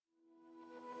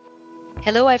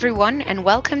Hello, everyone, and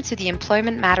welcome to the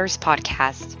Employment Matters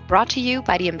podcast, brought to you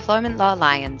by the Employment Law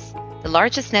Alliance, the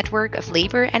largest network of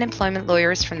labor and employment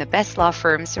lawyers from the best law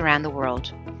firms around the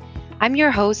world. I'm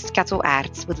your host, Kato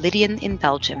Aerts, with Lydian in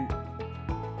Belgium.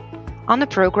 On the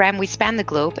program, we span the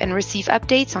globe and receive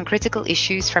updates on critical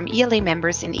issues from ELA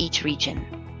members in each region.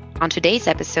 On today's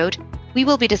episode, we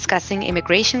will be discussing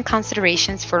immigration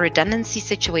considerations for redundancy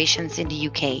situations in the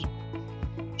UK.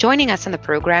 Joining us on the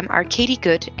program are Katie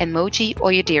Good and Moji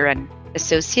Oyediran,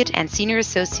 Associate and Senior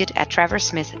Associate at Travers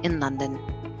Smith in London.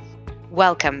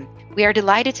 Welcome. We are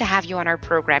delighted to have you on our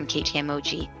program, Katie and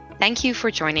Moji. Thank you for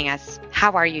joining us.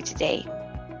 How are you today?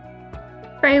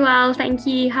 Very well, thank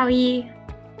you. How are you?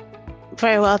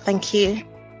 Very well, thank you.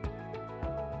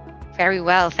 Very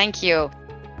well, thank you.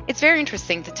 It's very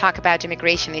interesting to talk about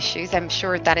immigration issues. I'm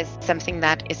sure that is something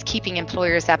that is keeping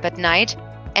employers up at night.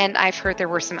 And I've heard there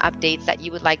were some updates that you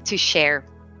would like to share.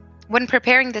 When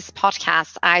preparing this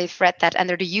podcast, I've read that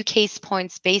under the UK's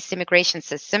points-based immigration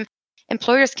system,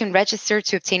 employers can register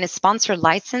to obtain a sponsor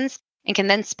license and can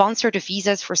then sponsor the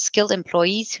visas for skilled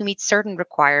employees who meet certain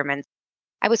requirements.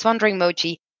 I was wondering,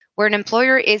 Moji, where an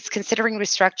employer is considering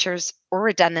restructures or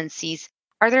redundancies,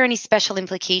 are there any special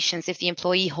implications if the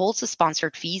employee holds a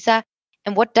sponsored visa?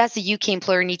 And what does a UK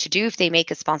employer need to do if they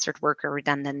make a sponsored worker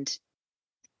redundant?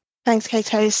 Thanks,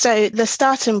 Kato. So the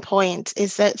starting point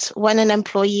is that when an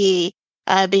employee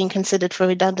being considered for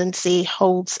redundancy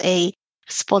holds a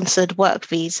sponsored work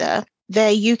visa,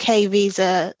 their UK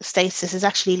visa status is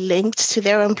actually linked to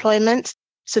their employment.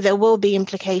 So there will be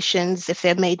implications if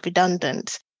they're made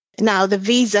redundant. Now, the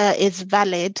visa is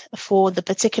valid for the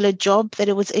particular job that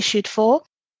it was issued for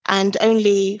and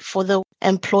only for the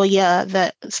employer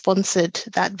that sponsored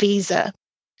that visa.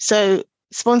 So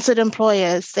sponsored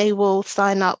employers, they will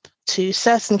sign up to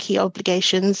certain key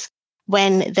obligations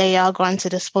when they are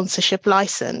granted a sponsorship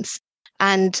license.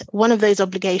 And one of those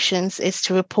obligations is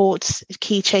to report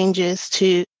key changes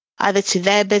to either to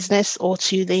their business or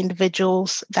to the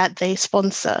individuals that they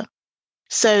sponsor.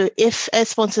 So if a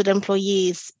sponsored employee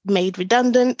is made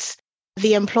redundant,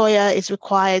 the employer is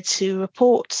required to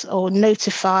report or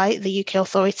notify the UK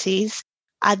authorities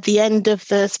at the end of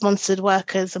the sponsored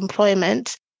worker's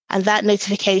employment. And that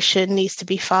notification needs to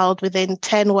be filed within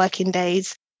 10 working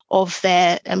days of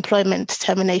their employment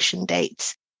termination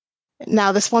date.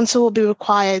 Now, the sponsor will be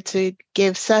required to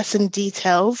give certain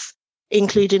details,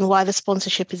 including why the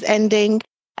sponsorship is ending,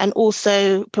 and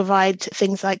also provide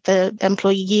things like the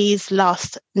employee's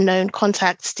last known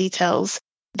contact details,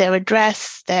 their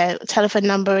address, their telephone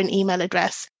number and email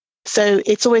address. So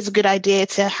it's always a good idea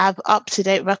to have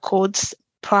up-to-date records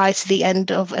prior to the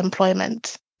end of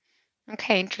employment.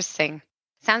 Okay, interesting.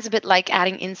 Sounds a bit like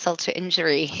adding insult to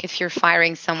injury if you're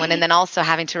firing someone and then also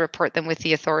having to report them with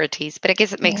the authorities. But I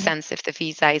guess it makes sense if the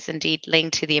visa is indeed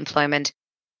linked to the employment.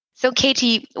 So,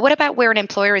 Katie, what about where an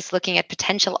employer is looking at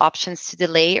potential options to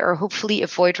delay or hopefully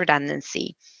avoid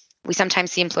redundancy? We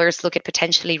sometimes see employers look at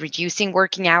potentially reducing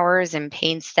working hours and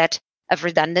pay instead of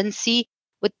redundancy.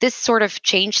 Would this sort of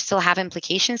change still have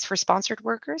implications for sponsored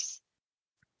workers?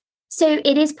 So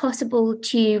it is possible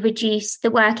to reduce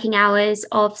the working hours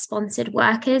of sponsored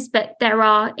workers, but there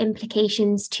are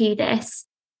implications to this.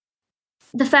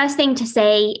 The first thing to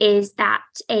say is that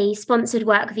a sponsored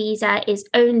work visa is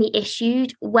only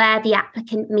issued where the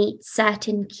applicant meets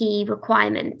certain key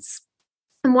requirements.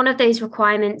 And one of those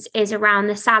requirements is around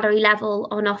the salary level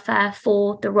on offer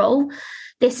for the role.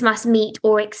 This must meet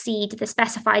or exceed the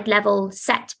specified level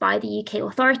set by the UK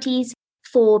authorities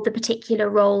for the particular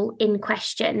role in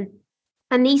question.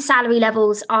 And these salary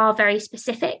levels are very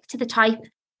specific to the type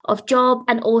of job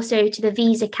and also to the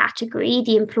visa category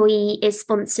the employee is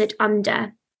sponsored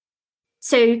under.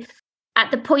 So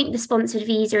at the point the sponsored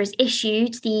visa is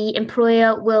issued, the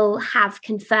employer will have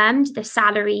confirmed the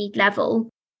salary level,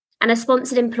 and a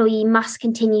sponsored employee must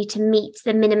continue to meet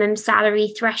the minimum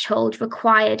salary threshold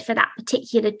required for that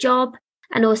particular job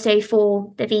and also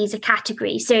for the visa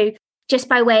category. So just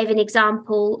by way of an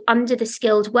example, under the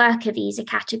skilled worker visa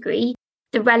category,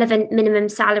 the relevant minimum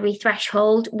salary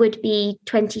threshold would be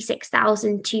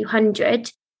 26,200,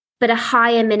 but a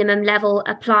higher minimum level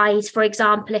applies, for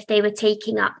example, if they were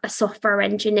taking up a software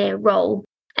engineer role,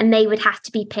 and they would have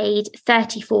to be paid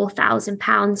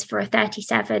 £34,000 for a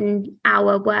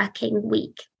 37-hour working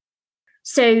week.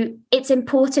 So it's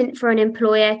important for an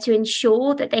employer to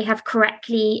ensure that they have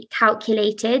correctly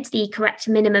calculated the correct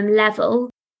minimum level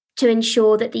to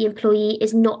ensure that the employee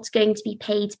is not going to be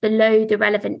paid below the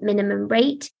relevant minimum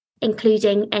rate,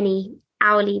 including any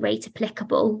hourly rate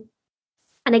applicable.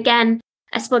 And again,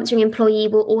 a sponsoring employee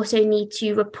will also need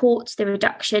to report the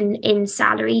reduction in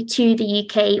salary to the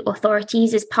UK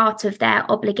authorities as part of their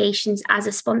obligations as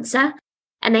a sponsor.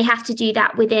 And they have to do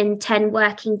that within 10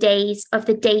 working days of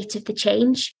the date of the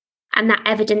change. And that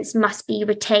evidence must be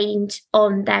retained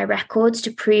on their records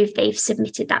to prove they've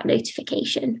submitted that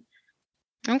notification.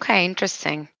 Okay,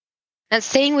 interesting. Now,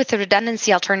 staying with the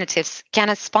redundancy alternatives, can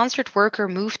a sponsored worker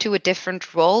move to a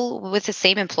different role with the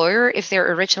same employer if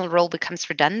their original role becomes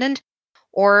redundant?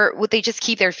 Or would they just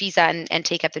keep their visa and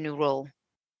take up the new role?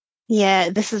 Yeah,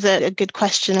 this is a good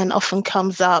question and often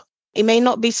comes up. It may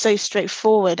not be so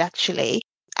straightforward, actually.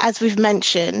 As we've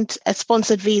mentioned, a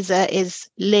sponsored visa is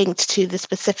linked to the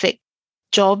specific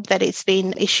job that it's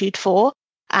been issued for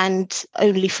and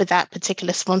only for that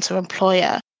particular sponsor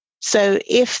employer. So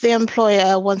if the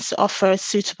employer wants to offer a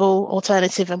suitable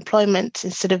alternative employment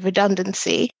instead of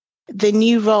redundancy, the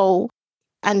new role,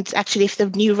 and actually if the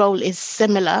new role is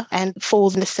similar and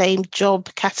falls in the same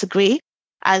job category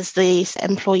as the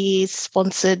employee's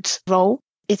sponsored role,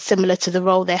 it's similar to the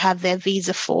role they have their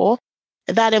visa for,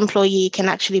 that employee can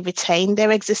actually retain their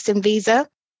existing visa.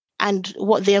 And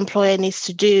what the employer needs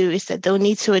to do is that they'll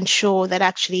need to ensure that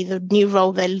actually the new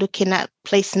role they're looking at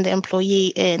placing the employee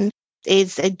in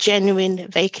is a genuine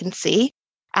vacancy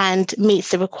and meets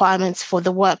the requirements for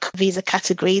the work visa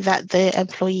category that the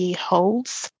employee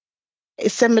holds.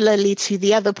 Similarly to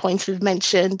the other points we've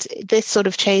mentioned, this sort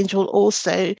of change will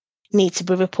also need to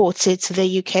be reported to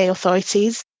the UK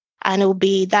authorities, and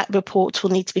that report will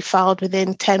need to be filed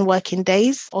within 10 working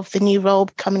days of the new role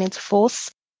coming into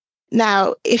force.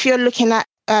 Now, if you're looking at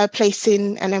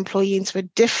placing an employee into a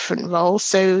different role,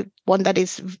 so one that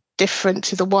is different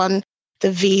to the one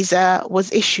the visa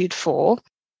was issued for,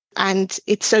 and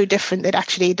it's so different that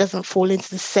actually it doesn't fall into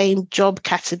the same job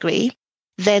category,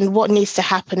 then what needs to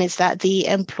happen is that the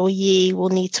employee will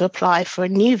need to apply for a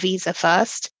new visa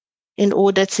first in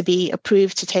order to be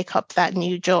approved to take up that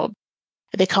new job.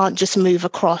 They can't just move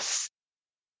across.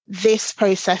 This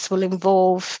process will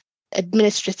involve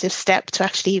administrative step to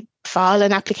actually file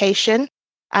an application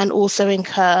and also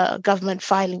incur government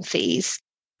filing fees.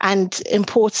 And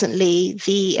importantly,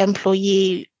 the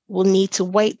employee will need to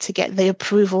wait to get the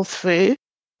approval through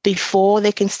before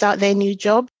they can start their new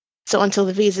job. So until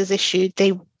the visa is issued,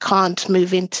 they can't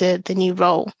move into the new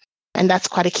role. And that's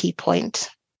quite a key point.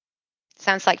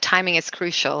 Sounds like timing is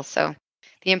crucial. So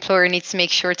the employer needs to make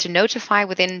sure to notify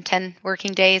within 10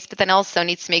 working days, but then also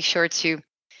needs to make sure to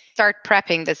start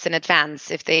prepping this in advance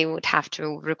if they would have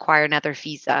to require another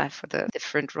visa for the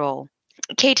different role.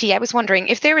 Katie, I was wondering,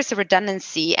 if there is a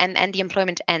redundancy and the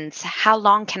employment ends, how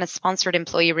long can a sponsored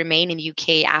employee remain in the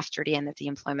UK after the end of the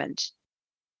employment?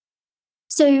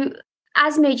 So,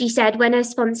 as Moji said, when a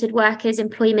sponsored worker's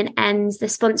employment ends, the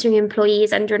sponsoring employee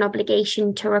is under an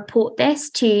obligation to report this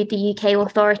to the UK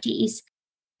authorities.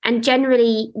 And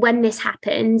generally, when this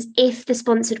happens, if the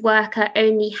sponsored worker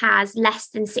only has less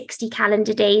than 60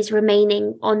 calendar days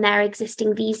remaining on their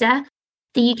existing visa,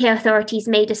 the UK authorities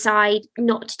may decide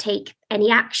not to take any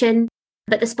action,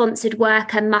 but the sponsored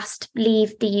worker must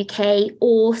leave the UK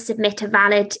or submit a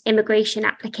valid immigration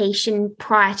application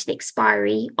prior to the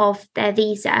expiry of their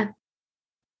visa.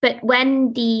 But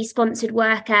when the sponsored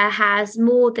worker has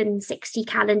more than 60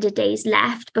 calendar days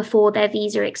left before their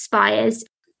visa expires,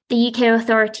 the UK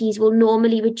authorities will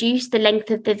normally reduce the length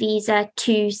of the visa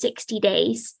to 60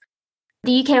 days.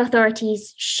 The UK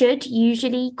authorities should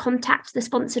usually contact the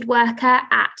sponsored worker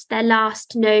at their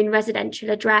last known residential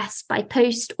address by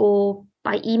post or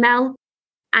by email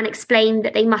and explain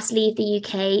that they must leave the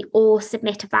UK or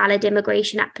submit a valid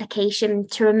immigration application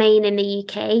to remain in the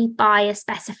UK by a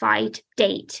specified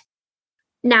date.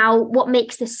 Now, what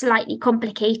makes this slightly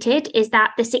complicated is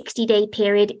that the 60-day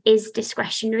period is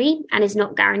discretionary and is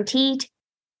not guaranteed.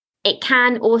 It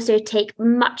can also take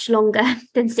much longer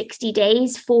than 60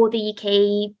 days for the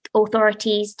UK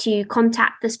authorities to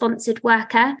contact the sponsored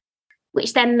worker,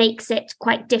 which then makes it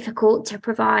quite difficult to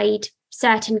provide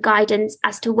certain guidance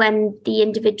as to when the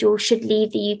individual should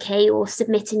leave the UK or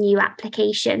submit a new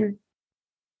application.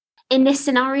 In this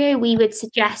scenario, we would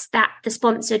suggest that the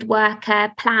sponsored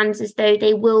worker plans as though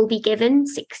they will be given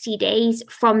 60 days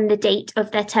from the date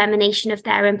of their termination of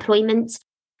their employment,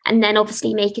 and then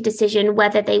obviously make a decision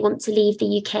whether they want to leave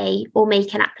the UK or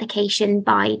make an application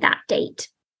by that date.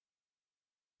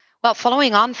 Well,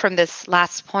 following on from this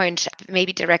last point,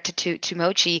 maybe directed to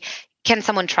Moji, can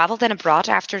someone travel then abroad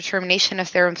after termination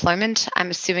of their employment?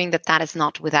 I'm assuming that is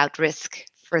not without risk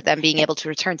for them being able to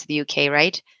return to the UK,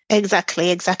 right?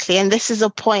 Exactly. And this is a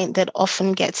point that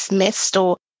often gets missed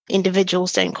or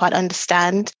individuals don't quite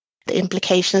understand the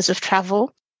implications of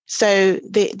travel. So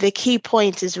the key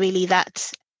point is really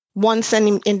that once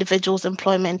an individual's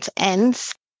employment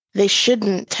ends, they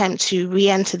shouldn't attempt to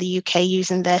re-enter the UK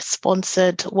using their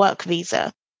sponsored work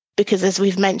visa, because as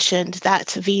we've mentioned,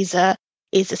 that visa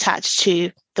is attached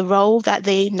to the role that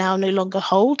they now no longer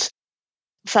hold.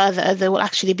 Further, they will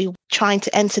actually be trying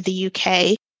to enter the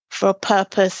UK for a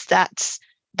purpose that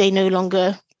they no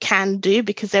longer can do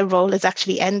because their role has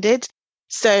actually ended.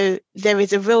 So there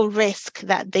is a real risk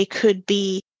that they could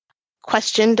be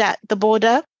questioned at the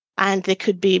border and they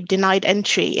could be denied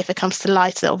entry if it comes to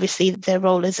light that obviously their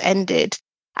role has ended,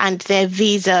 and their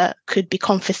visa could be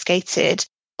confiscated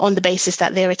on the basis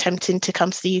that they're attempting to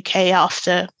come to the UK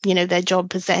after, their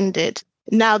job has ended.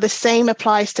 Now, the same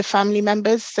applies to family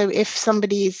members. So if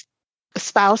somebody's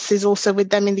spouse is also with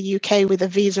them in the UK with a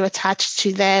visa attached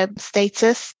to their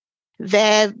status,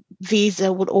 their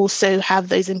visa would also have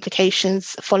those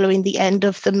implications following the end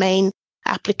of the main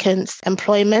applicant's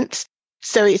employment.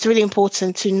 So it's really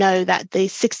important to know that the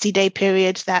 60-day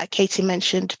period that Katie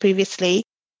mentioned previously,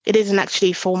 it isn't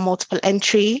actually for multiple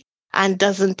entry and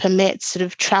doesn't permit sort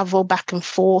of travel back and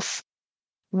forth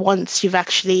once you've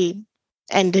actually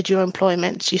ended your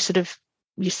employment.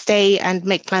 You stay and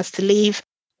make plans to leave,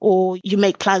 or you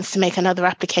make plans to make another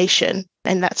application.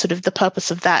 And that's sort of the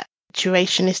purpose of that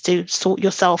duration, is to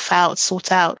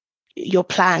sort out your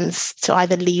plans to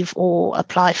either leave or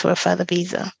apply for a further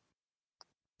visa.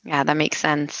 Yeah, that makes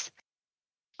sense.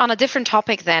 On a different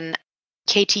topic then,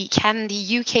 Katie, can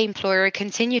the UK employer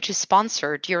continue to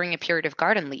sponsor during a period of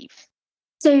garden leave?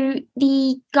 So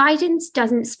the guidance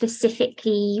doesn't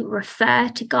specifically refer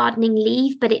to gardening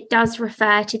leave, but it does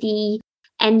refer to the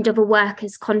end of a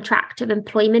worker's contract of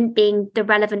employment being the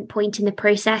relevant point in the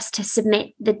process to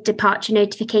submit the departure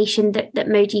notification that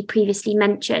Moji previously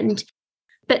mentioned.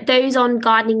 But those on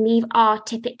gardening leave are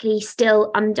typically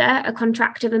still under a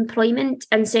contract of employment,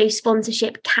 and so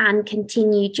sponsorship can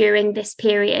continue during this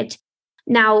period.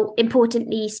 Now,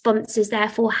 importantly, sponsors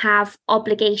therefore have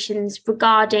obligations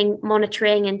regarding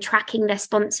monitoring and tracking their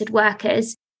sponsored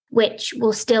workers, which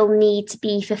will still need to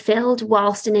be fulfilled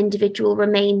whilst an individual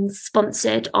remains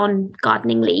sponsored on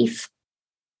gardening leave.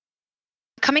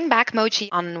 Coming back, Moji,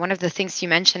 on one of the things you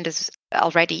mentioned is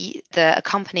already the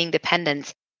accompanying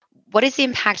dependents. What is the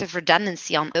impact of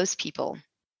redundancy on those people?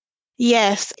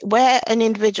 Yes, where an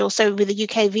individual, so with the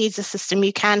UK visa system,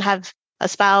 you can have a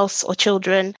spouse or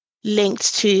children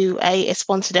linked to a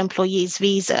sponsored employee's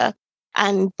visa.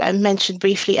 And I mentioned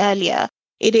briefly earlier,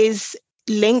 it is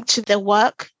linked to their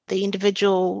work, the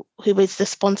individual who is the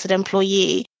sponsored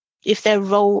employee. If their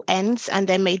role ends and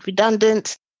they're made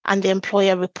redundant and the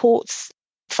employer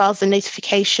files a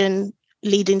notification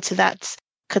leading to that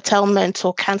curtailment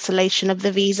or cancellation of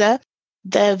the visa,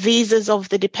 the visas of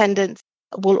the dependents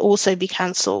will also be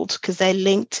cancelled because they're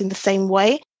linked in the same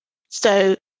way.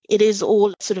 So it is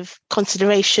all sort of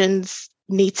considerations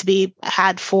need to be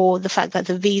had for the fact that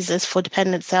the visas for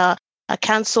dependents are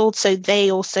cancelled. So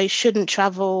they also shouldn't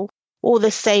travel. All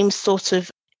the same sort of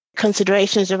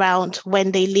considerations around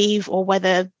when they leave or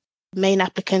whether main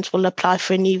applicants will apply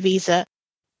for a new visa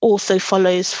also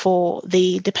follows for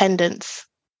the dependents.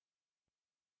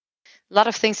 A lot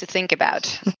of things to think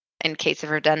about in case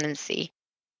of redundancy.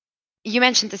 You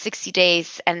mentioned the 60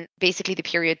 days and basically the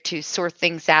period to sort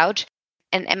things out.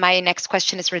 And my next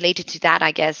question is related to that,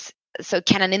 I guess. So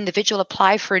can an individual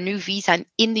apply for a new visa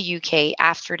in the UK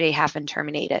after they have been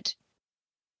terminated?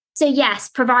 So yes,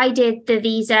 provided the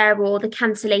visa or the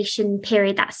cancellation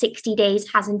period, that 60 days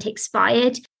hasn't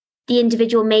expired, the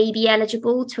individual may be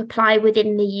eligible to apply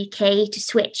within the UK to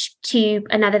switch to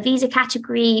another visa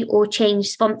category or change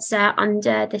sponsor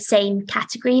under the same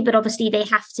category. But obviously they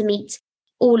have to meet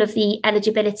all of the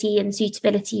eligibility and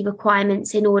suitability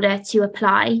requirements in order to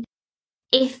apply.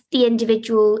 If the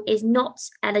individual is not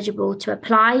eligible to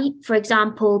apply, for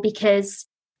example, because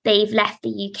they've left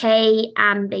the UK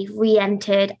and they've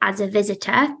re-entered as a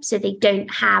visitor, so they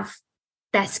don't have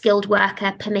their skilled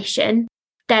worker permission,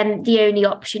 then the only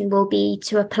option will be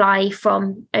to apply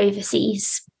from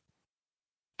overseas.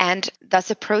 And does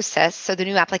the process, so the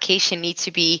new application needs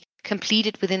to be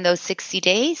completed within those 60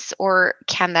 days, or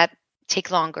can that take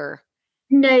longer?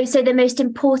 No, so the most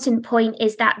important point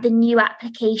is that the new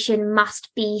application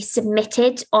must be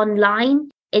submitted online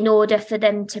in order for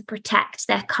them to protect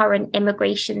their current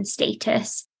immigration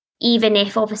status. Even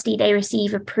if obviously they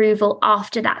receive approval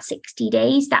after that 60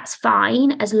 days, that's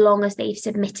fine as long as they've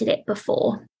submitted it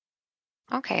before.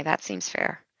 Okay, that seems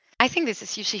fair. I think this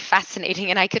is usually fascinating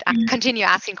and I could continue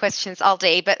asking questions all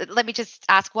day, but let me just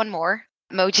ask one more.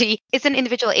 Moji, is an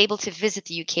individual able to visit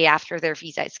the UK after their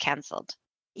visa is cancelled?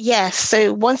 Yes.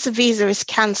 So once a visa is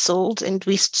cancelled, and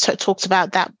we talked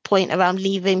about that point around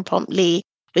leaving promptly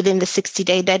within the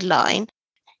 60-day deadline.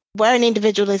 Where an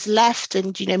individual is left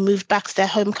and, moved back to their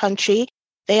home country,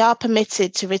 they are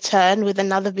permitted to return with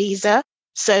another visa.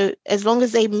 So as long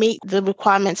as they meet the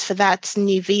requirements for that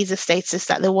new visa status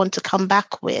that they want to come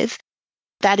back with,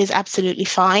 that is absolutely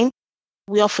fine.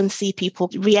 We often see people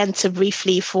re-enter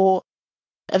briefly for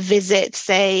a visit,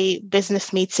 say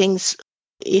business meetings.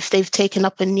 If they've taken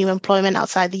up a new employment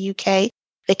outside the UK,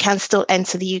 they can still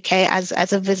enter the UK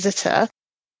as a visitor.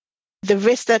 The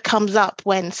risk that comes up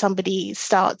when somebody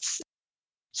starts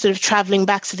sort of traveling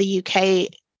back to the UK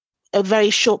a very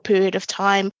short period of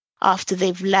time after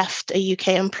they've left a UK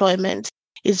employment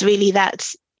is really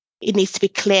that it needs to be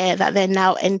clear that they're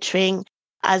now entering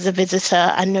as a visitor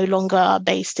and no longer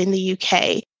based in the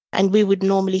UK. And we would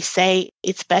normally say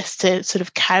it's best to sort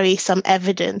of carry some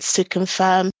evidence to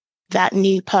confirm that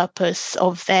new purpose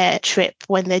of their trip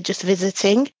when they're just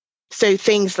visiting. So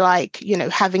things like,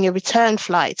 having a return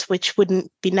flight, which wouldn't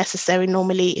be necessary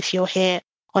normally if you're here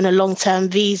on a long-term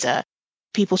visa.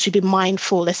 People should be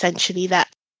mindful, essentially, that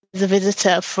as a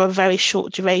visitor for a very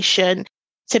short duration,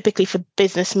 typically for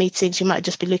business meetings, you might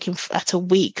just be looking at a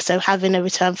week. So having a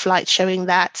return flight showing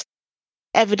that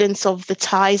evidence of the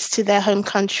ties to their home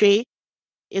country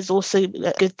is also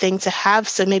a good thing to have.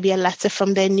 So maybe a letter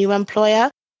from their new employer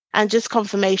and just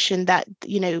confirmation that,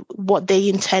 what they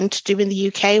intend to do in the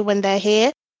UK when they're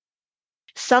here.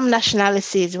 Some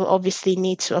nationalities will obviously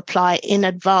need to apply in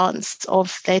advance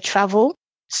of their travel.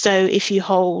 So if you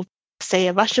hold, say,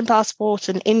 a Russian passport,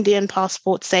 an Indian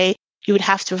passport, say, you would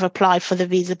have to have applied for the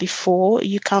visa before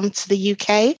you come to the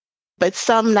UK. But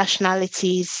some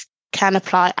nationalities can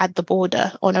apply at the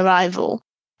border on arrival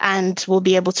and will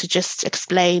be able to just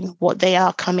explain what they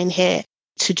are coming here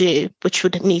to do, which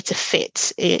would need to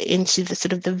fit into the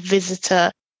sort of the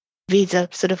visitor visa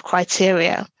sort of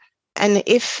criteria. And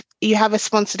if you have a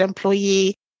sponsored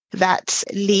employee that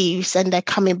leaves and they're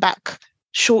coming back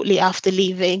shortly after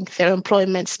leaving their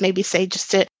employments, maybe say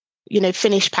just to,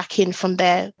 finish packing from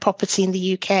their property in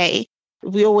the UK,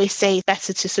 we always say it's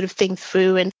better to sort of think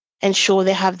through and ensure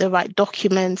they have the right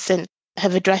documents and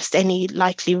have addressed any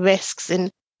likely risks.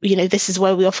 And, this is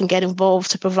where we often get involved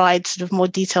to provide sort of more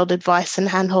detailed advice and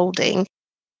handholding,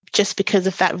 just because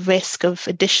of that risk of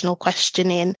additional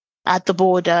questioning at the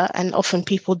border. And often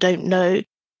people don't know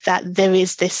that there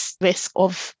is this risk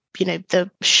of, the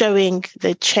showing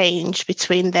the change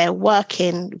between their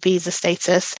working visa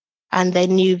status and their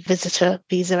new visitor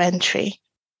visa entry.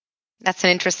 That's an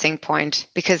interesting point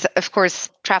because, of course,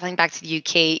 traveling back to the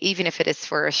UK, even if it is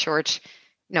for a short,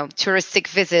 touristic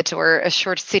visit or a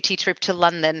short city trip to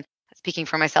London, speaking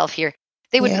for myself here,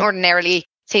 they wouldn't ordinarily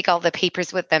take all the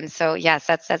papers with them. So yes,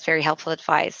 that's very helpful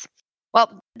advice.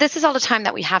 Well, this is all the time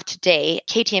that we have today.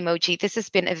 Katie and Moji, this has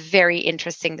been a very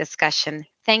interesting discussion.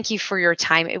 Thank you for your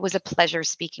time. It was a pleasure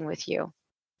speaking with you.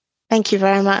 Thank you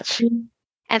very much.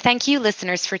 And thank you,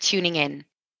 listeners, for tuning in.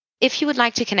 If you would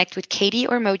like to connect with Katie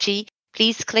or Moji,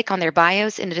 please click on their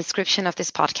bios in the description of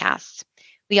this podcast.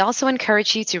 We also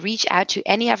encourage you to reach out to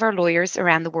any of our lawyers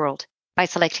around the world by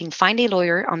selecting Find a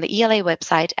Lawyer on the ELA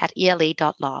website at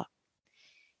ela.law.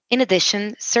 In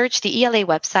addition, search the ELA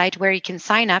website where you can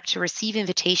sign up to receive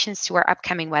invitations to our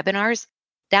upcoming webinars,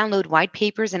 download white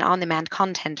papers and on-demand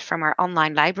content from our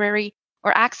online library,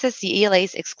 or access the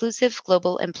ELA's exclusive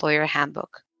Global Employer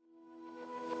Handbook.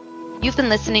 You've been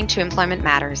listening to Employment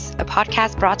Matters, a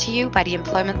podcast brought to you by the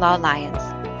Employment Law Alliance,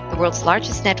 the world's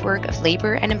largest network of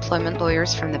labor and employment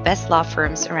lawyers from the best law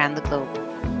firms around the globe.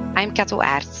 I'm Kato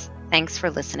Aerts. Thanks for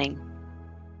listening.